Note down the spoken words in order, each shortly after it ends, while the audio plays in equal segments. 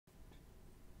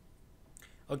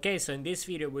Okay, so in this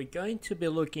video we're going to be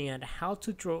looking at how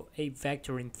to draw a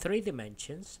vector in 3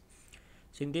 dimensions.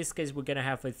 So in this case we're going to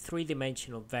have a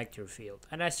 3-dimensional vector field,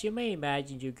 and as you may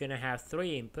imagine you're going to have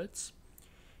 3 inputs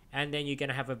and then you're going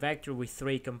to have a vector with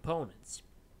 3 components.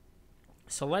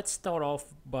 So let's start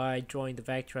off by drawing the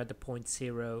vector at the point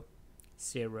 0,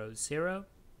 0, 0.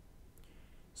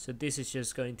 So this is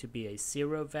just going to be a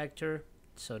 0 vector,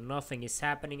 so nothing is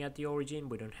happening at the origin,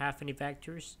 we don't have any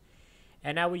vectors.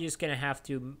 And now we're just going to have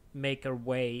to make our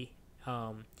way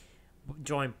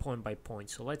drawing point by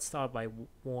point. So let's start by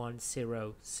 1,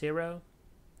 0, 0.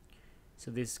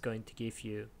 So this is going to give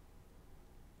you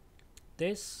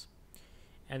this.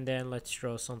 And then let's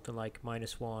draw something like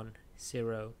 -1,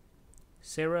 0,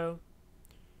 0.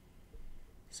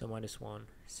 So -1,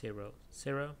 0,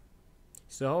 0.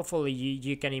 So hopefully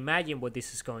you can imagine what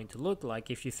this is going to look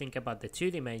like if you think about the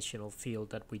 2-dimensional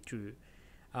field that we drew.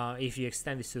 If you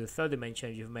extend this to the 3rd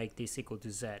dimension, you make this equal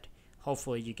to z.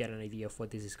 Hopefully you get an idea of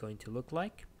what this is going to look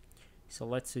like. So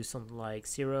let's do something like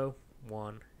 0,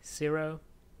 1, 0.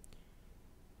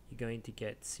 You're going to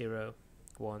get 0,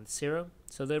 1, 0.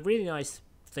 So the really nice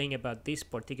thing about this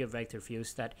particular vector field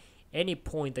is that any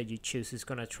point that you choose is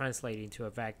going to translate into a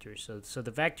vector. So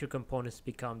the vector components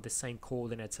become the same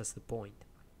coordinates as the point.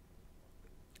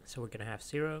 So we're going to have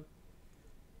 0,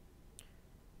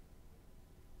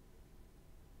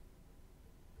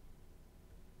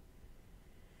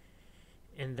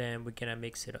 and then we're gonna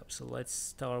mix it up. So let's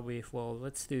start with, well,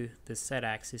 let's do the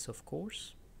z-axis, of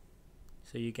course.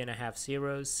 So you're gonna have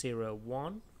 0, 0,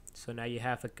 1. So now you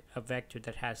have a vector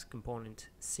that has component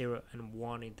 0 and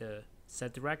 1 in the z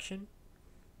direction.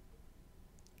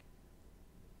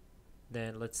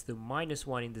 Then let's do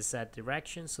 -1 in the z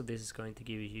direction. So this is going to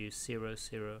give you 0,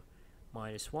 0,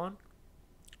 -1.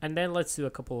 And then let's do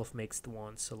a couple of mixed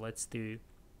ones. So let's do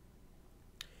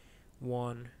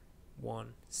 1,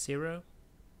 1, 0.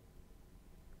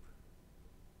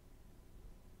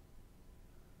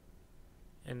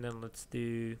 And then let's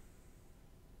do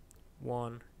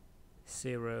 1,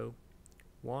 0,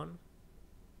 1.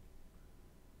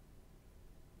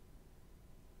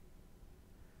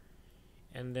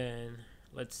 And then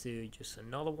let's do just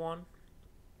another one.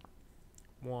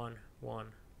 1,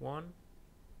 1, 1.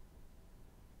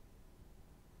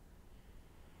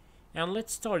 And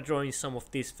let's start drawing some of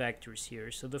these vectors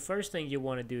here. So the first thing you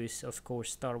want to do is, of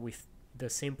course, start with the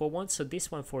simple one. So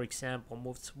this one, for example,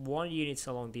 moves 1 unit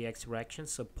along the x direction,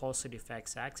 so positive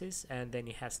x-axis, and then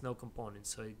it has no components,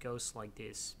 so it goes like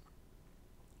this.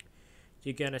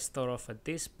 You're gonna start off at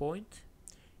this point,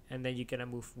 and then you're gonna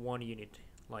move 1 unit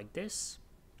like this.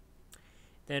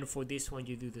 Then for this one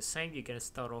you do the same. You're gonna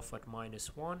start off at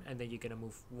 -1, and then you're gonna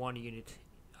move 1 unit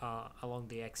along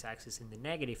the x-axis in the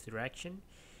negative direction.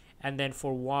 And then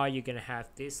for y you're gonna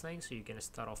have this thing, so you're gonna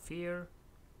start off here,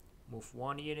 move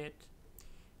 1 unit,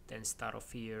 then start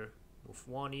off here, move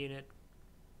 1 unit,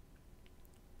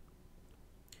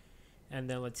 and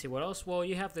then let's see what else. Well,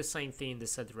 you have the same thing in the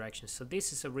z direction. So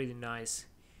this is a really nice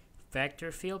vector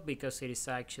field because it is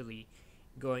actually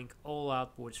going all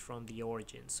outwards from the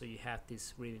origin, so you have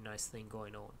this really nice thing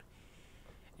going on.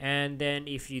 And then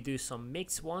if you do some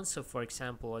mixed ones, so for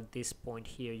example at this point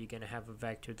here you're gonna have a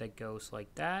vector that goes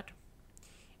like that,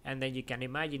 and then you can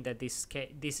imagine that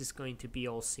this is going to be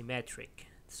all symmetric.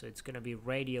 So it's going to be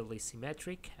radially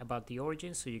symmetric about the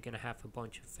origin, so you're going to have a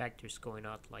bunch of vectors going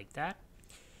out like that.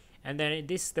 And then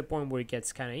this is the point where it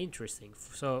gets kind of interesting.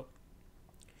 So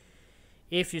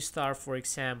if you start, for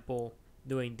example,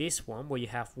 doing this one where you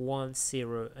have 1,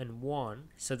 0, and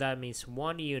 1, so that means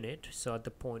 1 unit. So at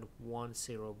the point 1,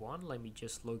 0, 1, let me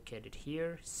just locate it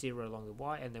here, 0 along the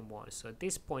y, and then 1. So at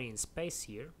this point in space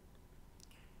here,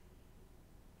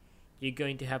 you're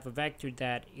going to have a vector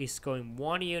that is going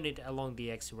 1 unit along the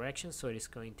x direction, so it is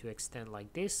going to extend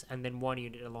like this, and then 1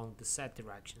 unit along the z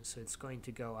direction, so it's going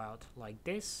to go out like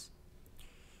this.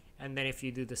 And then if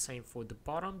you do the same for the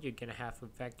bottom, you're going to have a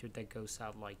vector that goes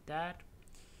out like that,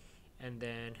 and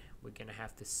then we're going to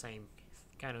have the same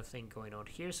kind of thing going on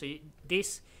here. So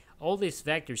all these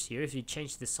vectors here, if you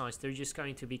change the signs, they're just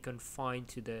going to be confined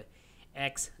to the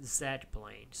xz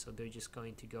plane, so they're just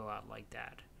going to go out like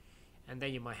that. And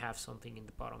then you might have something in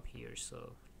the bottom here,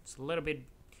 so it's a little bit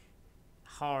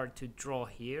hard to draw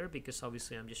here because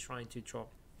obviously I'm just trying to draw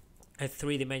a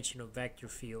 3-dimensional vector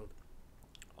field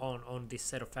on this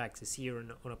set of axes here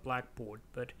on a blackboard,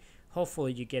 but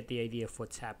hopefully you get the idea of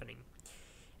what's happening.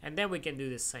 And then we can do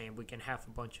the same. We can have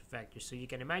a bunch of vectors, so you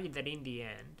can imagine that in the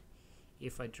end,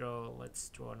 if I draw, let's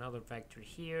draw another vector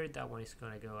here, that one is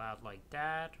going to go out like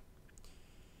that,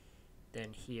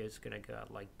 then here it's going to go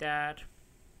out like that,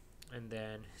 and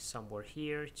then somewhere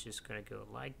here it's just gonna go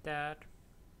like that,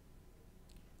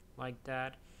 like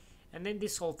that. And then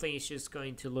this whole thing is just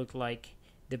going to look like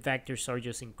the vectors are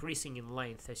just increasing in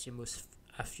length as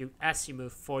you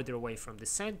move further away from the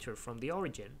center, from the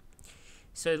origin.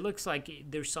 So it looks like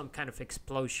there's some kind of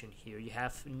explosion here. You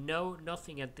have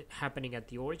nothing happening at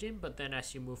the origin, but then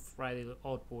as you move right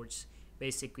outwards,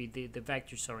 basically the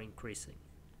vectors are increasing.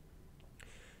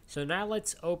 So now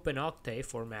let's open Octave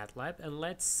for Matlab and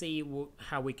let's see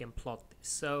how we can plot this.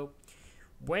 So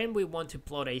when we want to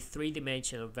plot a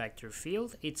three-dimensional vector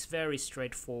field, it's very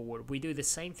straightforward. We do the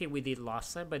same thing we did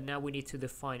last time, but now we need to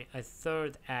define a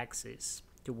third axis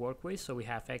to work with. So we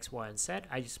have x, y, and z.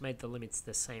 I just made the limits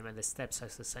the same and the step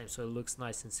size the same, so it looks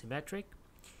nice and symmetric.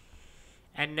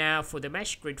 And now for the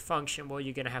mesh grid function, well,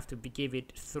 you're going to have to give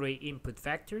it 3 input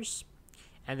vectors,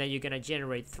 and then you're going to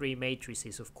generate 3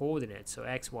 matrices of coordinates, so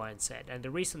x, y, and z. And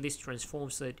the reason this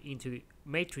transforms it into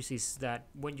matrices is that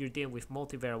when you're dealing with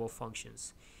multivariable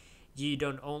functions, you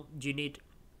need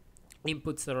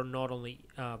inputs that are not only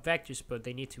vectors, but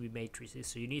they need to be matrices.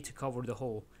 So you need to cover the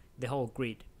whole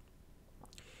grid.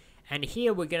 And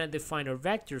here we're going to define our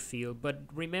vector field, but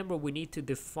remember we need to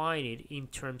define it in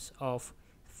terms of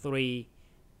 3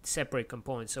 separate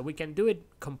components. So we can do it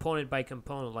component by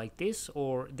component like this,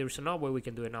 or there's another way we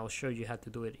can do it, and I'll show you how to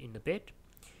do it in a bit.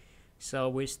 So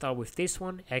we start with this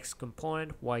one, x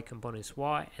component, y component is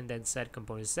y, and then z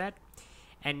component is z.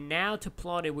 And now to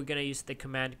plot it, we're going to use the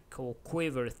command called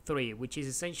quiver3, which is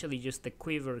essentially just the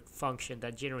quiver function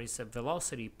that generates a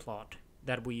velocity plot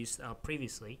that we used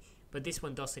previously. But this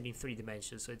one does it in 3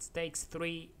 dimensions. So it takes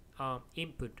 3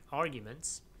 input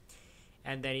arguments,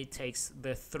 and then it takes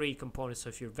the 3 components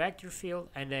of your vector field,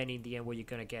 and then in the end what you're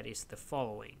going to get is the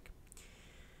following.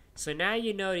 So now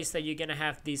you notice that you're going to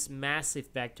have this massive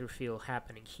vector field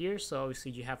happening here. So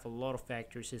obviously you have a lot of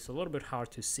vectors. It's a little bit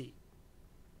hard to see.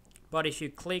 But if you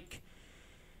click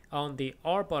on the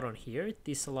R button here,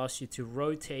 this allows you to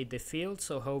rotate the field.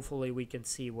 So hopefully we can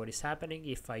see what is happening.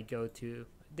 If I go to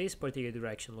this particular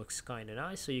direction, looks kind of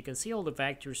nice. So you can see all the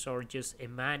vectors are just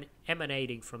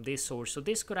emanating from this source. So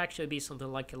this could actually be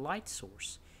something like a light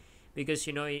source, because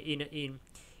you know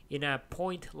in a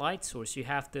point light source you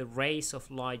have the rays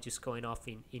of light just going off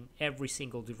in every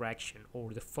single direction,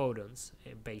 or the photons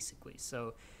basically.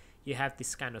 So you have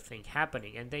this kind of thing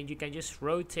happening, and then you can just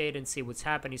rotate and see what's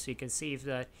happening. So you can see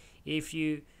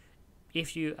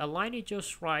if you align it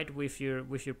just right with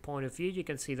your point of view, you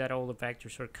can see that all the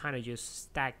vectors are kind of just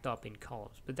stacked up in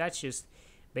columns. But that's just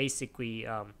basically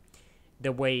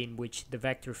the way in which the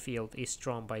vector field is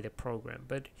drawn by the program.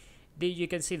 But you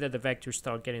can see that the vectors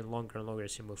start getting longer and longer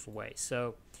as you move away.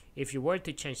 So if you were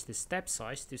to change the step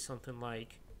size to something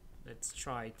like, let's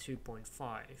try 2.5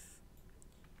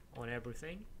 on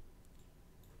everything,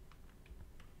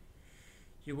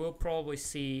 you will probably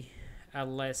see a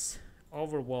less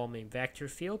overwhelming vector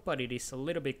field, but it is a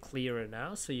little bit clearer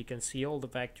now. So you can see all the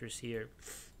vectors here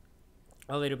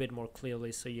a little bit more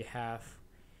clearly. So you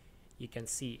can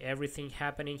see everything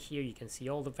happening here. You can see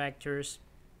all the vectors.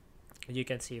 You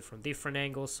can see it from different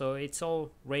angles. So it's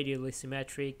all radially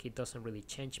symmetric. It doesn't really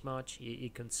change much.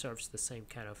 It conserves the same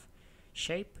kind of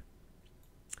shape.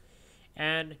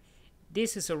 And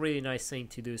this is a really nice thing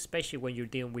to do, especially when you're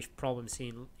dealing with problems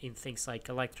in things like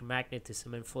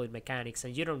electromagnetism and fluid mechanics,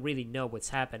 and you don't really know what's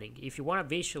happening. If you want to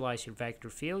visualize your vector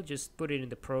field, just put it in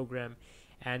the program,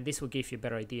 and this will give you a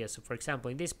better idea. So for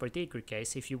example, in this particular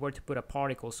case, if you were to put a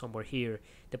particle somewhere here,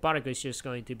 the particle is just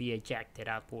going to be ejected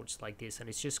outwards like this, and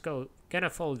it's just gonna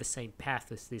follow the same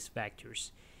path as these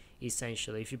vectors.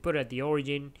 Essentially, if you put it at the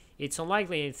origin, it's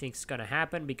unlikely anything's gonna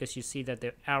happen, because you see that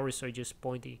the arrows are just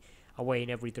pointing away in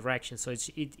every direction. So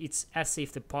it's as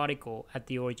if the particle at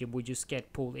the origin would just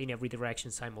get pulled in every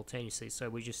direction simultaneously, so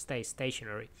it would just stay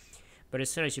stationary. But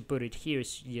as soon as you put it here,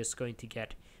 it's just going to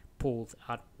get pulled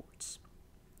outwards.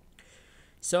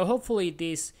 So hopefully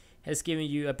this has given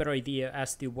you a better idea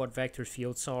as to what vector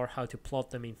fields are, how to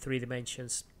plot them in 3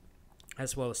 dimensions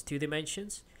as well as 2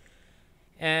 dimensions.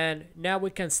 And now we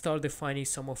can start defining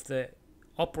some of the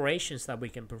operations that we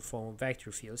can perform on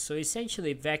vector fields. So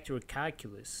essentially vector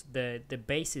calculus, the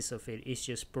basis of it is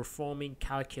just performing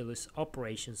calculus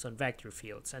operations on vector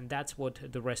fields, and that's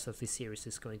what the rest of this series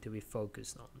is going to be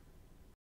focused on.